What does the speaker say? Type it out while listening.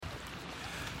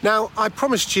Now, I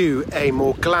promised you a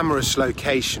more glamorous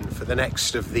location for the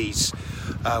next of these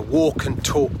walk and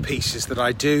talk pieces that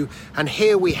I do, and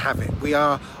here we have it. We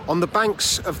are on the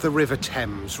banks of the River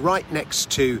Thames, right next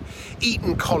to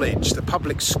Eton College, the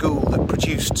public school that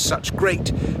produced such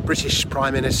great British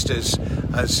Prime Ministers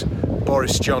as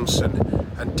Boris Johnson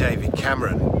and David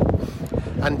Cameron.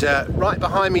 And right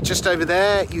behind me, just over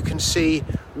there, you can see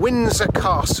Windsor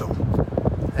Castle.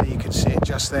 There you can see it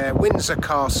just there, Windsor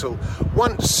Castle,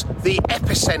 once the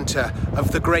epicentre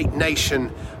of the great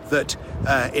nation that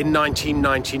in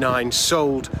 1999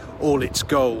 sold all its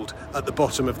gold at the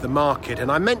bottom of the market. And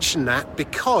I mention that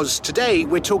because today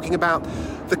we're talking about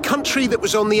the country that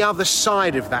was on the other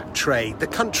side of that trade, the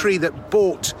country that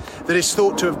is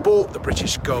thought to have bought the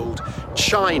British gold,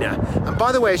 China. And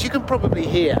by the way, as you can probably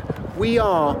hear, we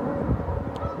are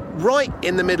right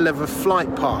in the middle of a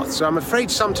flight path, so I'm afraid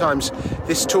sometimes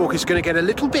this talk is going to get a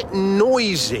little bit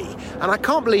noisy, and I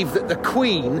can't believe that the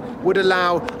Queen would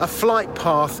allow a flight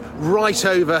path right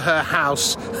over her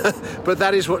house, but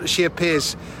that is what she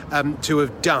appears to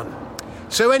have done.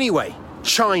 So anyway,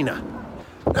 China.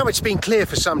 Now, it's been clear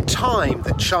for some time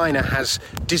that China has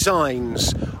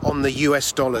designs on the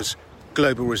US dollar's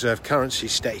global reserve currency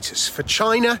status. For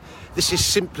China, this is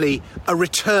simply a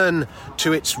return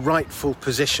to its rightful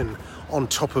position on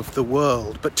top of the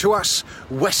world. But to us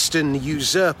Western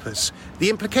usurpers, the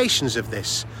implications of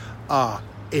this are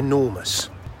enormous.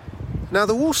 Now,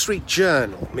 the Wall Street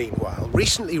Journal, meanwhile,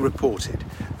 recently reported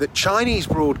that Chinese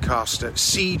broadcaster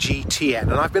CGTN,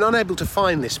 and I've been unable to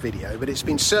find this video, but it's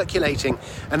been circulating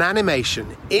an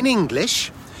animation in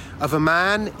English of a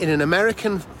man in an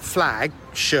American flag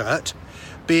shirt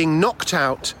being knocked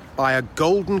out by a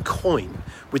golden coin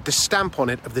with the stamp on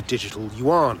it of the digital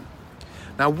yuan.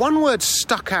 Now, one word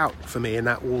stuck out for me in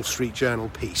that Wall Street Journal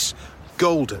piece: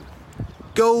 golden.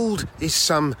 Gold is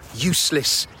some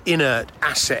useless, inert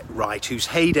asset, right, whose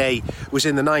heyday was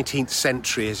in the 19th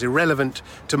century, as irrelevant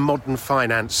to modern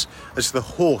finance as the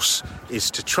horse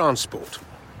is to transport.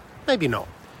 Maybe not.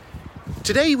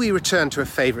 Today we return to a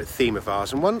favourite theme of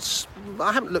ours, and once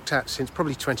I haven't looked at since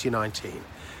probably 2019,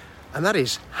 and that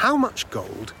is, how much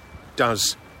gold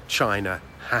does China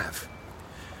have?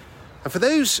 And for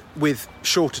those with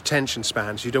short attention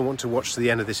spans who don't want to watch to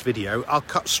the end of this video, I'll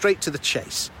cut straight to the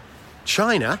chase.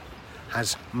 China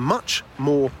has much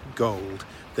more gold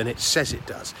than it says it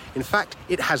does. In fact,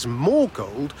 it has more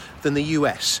gold than the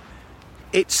US.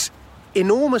 Its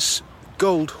enormous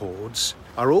gold hoards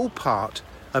are all part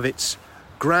of its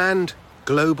grand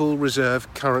global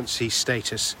reserve currency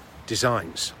status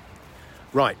designs.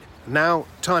 Right, now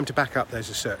time to back up those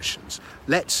assertions.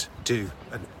 Let's do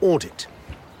an audit.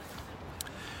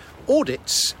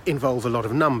 Audits involve a lot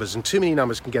of numbers, and too many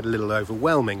numbers can get a little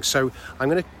overwhelming, so I'm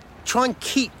going to try and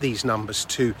keep these numbers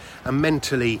to a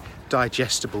mentally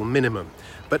digestible minimum.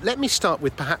 But let me start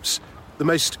with perhaps the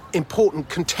most important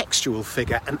contextual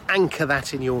figure and anchor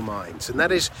that in your minds, and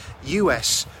that is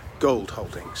US gold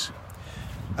holdings.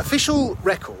 Official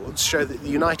records show that the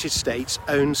United States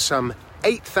owns some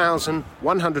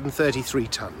 8,133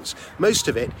 tonnes, most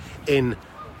of it in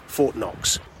Fort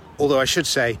Knox. Although I should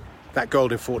say that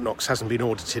gold in Fort Knox hasn't been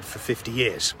audited for 50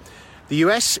 years. The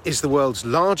US is the world's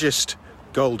largest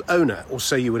gold owner, or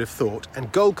so you would have thought,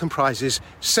 and gold comprises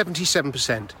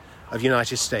 77% of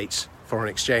United States foreign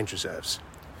exchange reserves.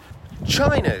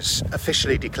 China's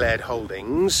officially declared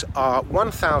holdings are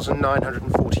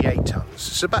 1,948 tonnes,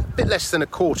 so about a bit less than a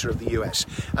quarter of the US,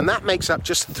 and that makes up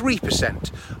just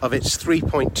 3% of its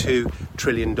 $3.2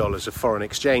 trillion of foreign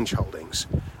exchange holdings.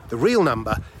 The real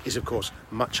number is, of course,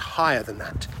 much higher than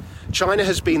that. China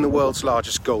has been the world's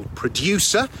largest gold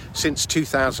producer since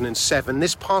 2007.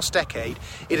 This past decade,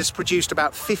 it has produced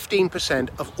about 15%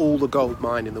 of all the gold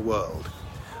mined in the world.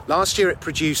 Last year, it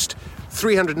produced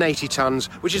 380 tonnes,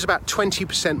 which is about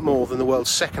 20% more than the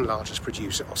world's second largest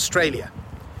producer, Australia.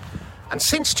 And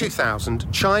since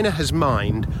 2000, China has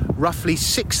mined roughly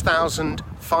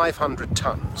 6,500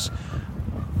 tonnes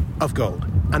of gold,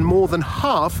 and more than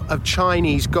half of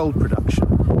Chinese gold production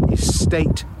is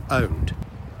state-owned.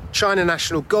 China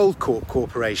National Gold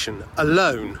Corporation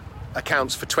alone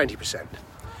accounts for 20%.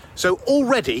 So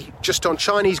already, just on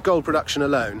Chinese gold production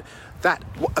alone, that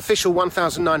official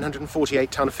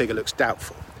 1,948 tonne figure looks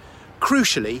doubtful.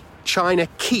 Crucially, China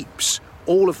keeps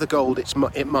all of the gold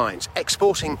it mines.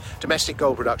 Exporting domestic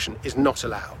gold production is not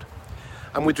allowed.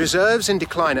 And with reserves in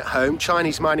decline at home,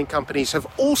 Chinese mining companies have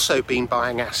also been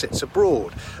buying assets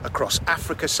abroad, across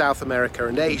Africa, South America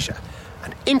and Asia.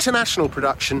 And international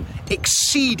production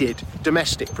exceeded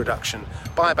domestic production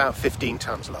by about 15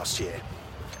 tonnes last year.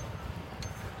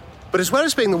 But as well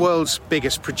as being the world's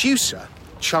biggest producer,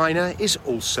 China is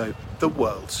also the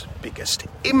world's biggest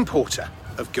importer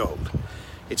of gold.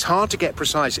 It's hard to get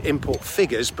precise import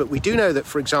figures, but we do know that,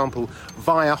 for example,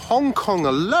 via Hong Kong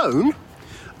alone,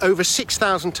 over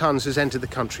 6,000 tonnes has entered the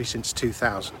country since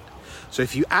 2000. So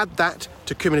if you add that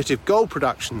to cumulative gold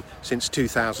production since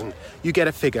 2000, you get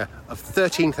a figure of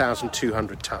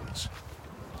 13,200 tonnes.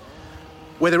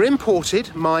 Whether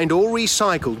imported, mined or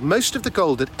recycled, most of the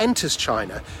gold that enters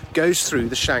China goes through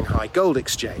the Shanghai Gold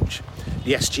Exchange,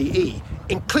 the SGE,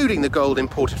 including the gold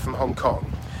imported from Hong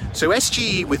Kong. So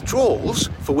SGE withdrawals,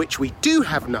 for which we do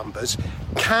have numbers,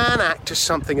 can act as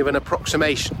something of an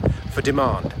approximation for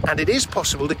demand. And it is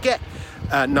possible to get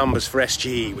numbers for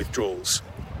SGE withdrawals.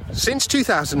 Since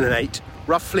 2008,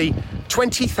 roughly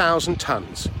 20,000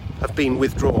 tonnes have been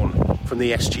withdrawn from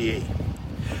the SGE.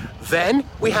 Then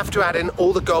we have to add in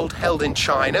all the gold held in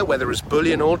China, whether as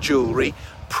bullion or jewellery,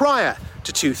 prior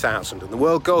to 2000, and the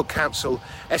World Gold Council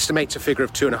estimates a figure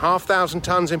of 2,500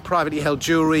 tonnes in privately held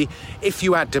jewellery. If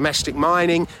you add domestic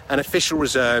mining and official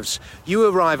reserves, you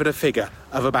arrive at a figure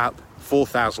of about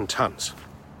 4,000 tonnes.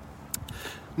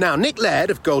 Now, Nick Laird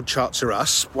of Gold Charts Are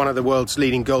Us, one of the world's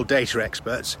leading gold data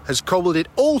experts, has cobbled it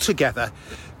all together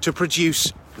to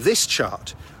produce this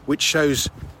chart, which shows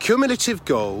cumulative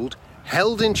gold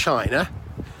held in China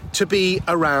to be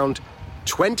around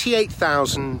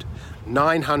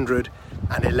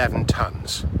 28,911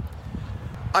 tonnes.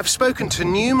 I've spoken to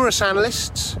numerous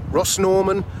analysts, Ross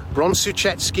Norman, Bron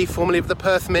Suchetsky, formerly of the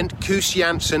Perth Mint, Koos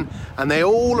Janssen, and they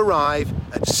all arrive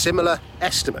at similar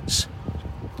estimates.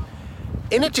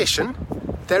 In addition,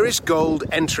 there is gold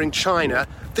entering China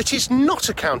that is not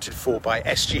accounted for by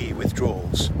SGE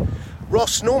withdrawals.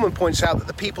 Ross Norman points out that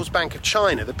the People's Bank of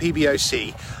China, the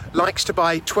PBOC, likes to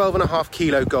buy 12.5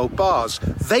 kilo gold bars.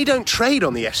 They don't trade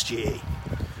on the SGE.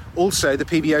 Also, the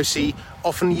PBOC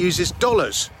often uses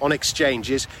dollars on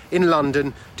exchanges in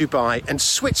London, Dubai and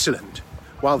Switzerland,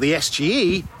 while the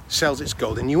SGE sells its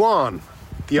gold in yuan.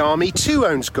 The army too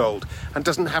owns gold and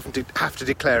doesn't have to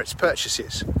declare its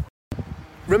purchases.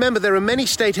 Remember, there are many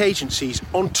state agencies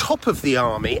on top of the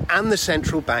army and the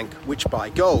central bank which buy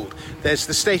gold. There's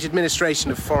the State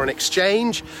Administration of Foreign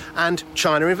Exchange and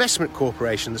China Investment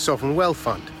Corporation, the Sovereign Wealth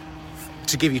Fund,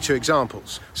 to give you two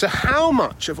examples. So how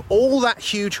much of all that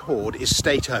huge hoard is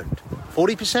state-owned?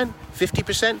 40%?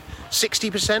 50%?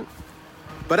 60%?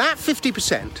 But at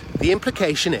 50%, the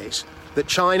implication is that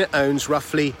China owns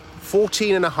roughly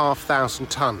 14,500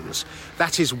 tonnes.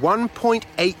 That is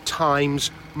 1.8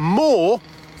 times more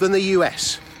than the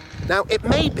US. Now, it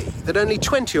may be that only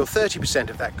 20 or 30%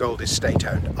 of that gold is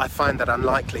state-owned. I find that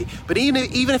unlikely. But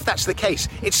even if that's the case,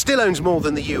 it still owns more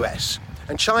than the US.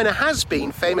 And China has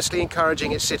been famously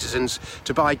encouraging its citizens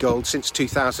to buy gold since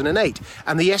 2008.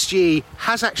 And the SGE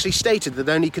has actually stated that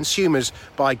only consumers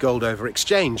buy gold over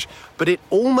exchange. But it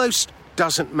almost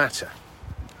doesn't matter.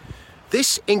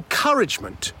 This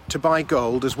encouragement to buy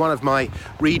gold, as one of my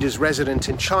readers resident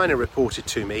in China reported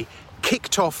to me,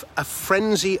 kicked off a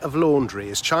frenzy of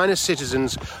laundry as China's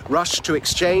citizens rushed to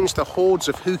exchange the hordes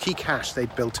of huqi cash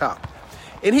they'd built up.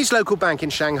 In his local bank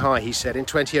in Shanghai, he said, in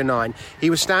 2009,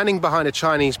 he was standing behind a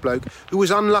Chinese bloke who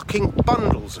was unlocking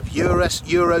bundles of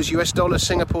euros, US dollars,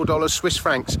 Singapore dollars, Swiss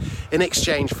francs in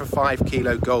exchange for 5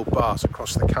 kilo gold bars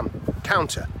across the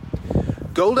counter.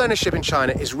 Gold ownership in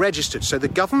China is registered, so the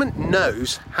government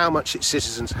knows how much its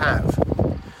citizens have.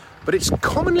 But it's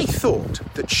commonly thought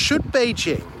that should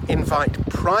Beijing invite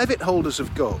private holders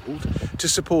of gold to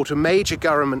support a major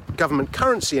government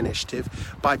currency initiative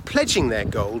by pledging their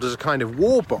gold as a kind of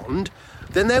war bond,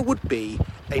 then there would be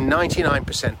a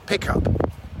 99% pickup.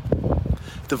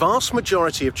 The vast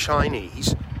majority of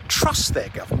Chinese trust their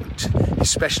government,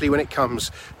 especially when it comes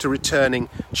to returning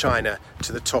China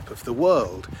to the top of the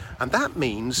world. And that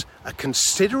means a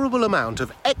considerable amount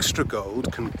of extra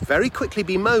gold can very quickly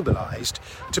be mobilised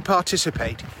to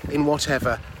participate in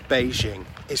whatever Beijing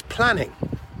is planning.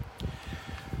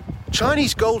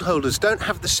 Chinese gold holders don't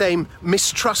have the same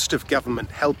mistrust of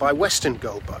government held by Western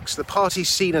gold bugs. The party's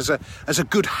seen as a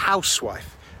good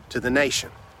housewife to the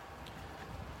nation.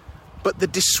 But the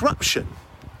disruption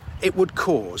it would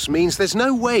cause means there's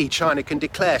no way China can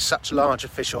declare such large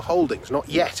official holdings, not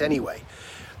yet anyway.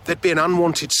 There'd be an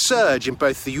unwanted surge in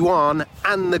both the yuan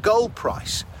and the gold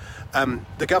price.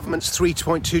 The government's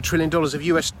 $3.2 trillion of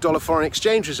US dollar foreign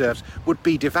exchange reserves would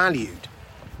be devalued.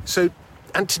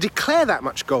 And to declare that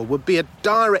much gold would be a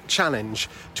direct challenge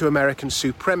to American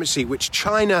supremacy, which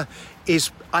China is,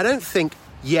 I don't think,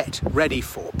 yet ready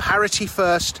for. Parity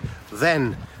first,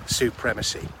 then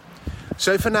supremacy.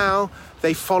 So for now,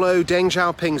 they follow Deng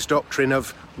Xiaoping's doctrine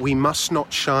of we must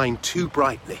not shine too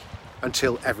brightly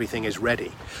until everything is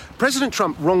ready. President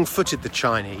Trump wrong-footed the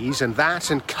Chinese, and that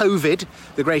and COVID,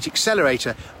 the great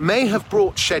accelerator, may have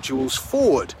brought schedules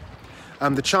forward.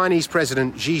 The Chinese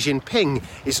President Xi Jinping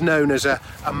is known as a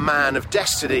man of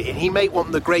destiny, and he may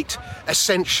want the great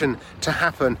ascension to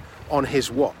happen on his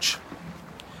watch.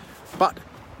 But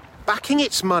backing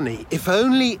its money, if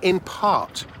only in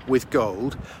part with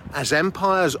gold, as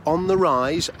empires on the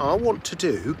rise are wont to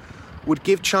do, would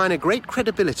give China great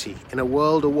credibility in a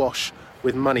world awash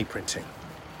with money printing.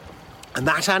 And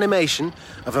that animation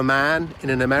of a man in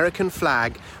an American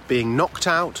flag being knocked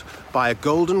out by a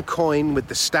golden coin with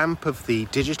the stamp of the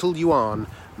digital yuan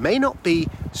may not be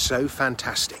so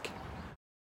fantastic.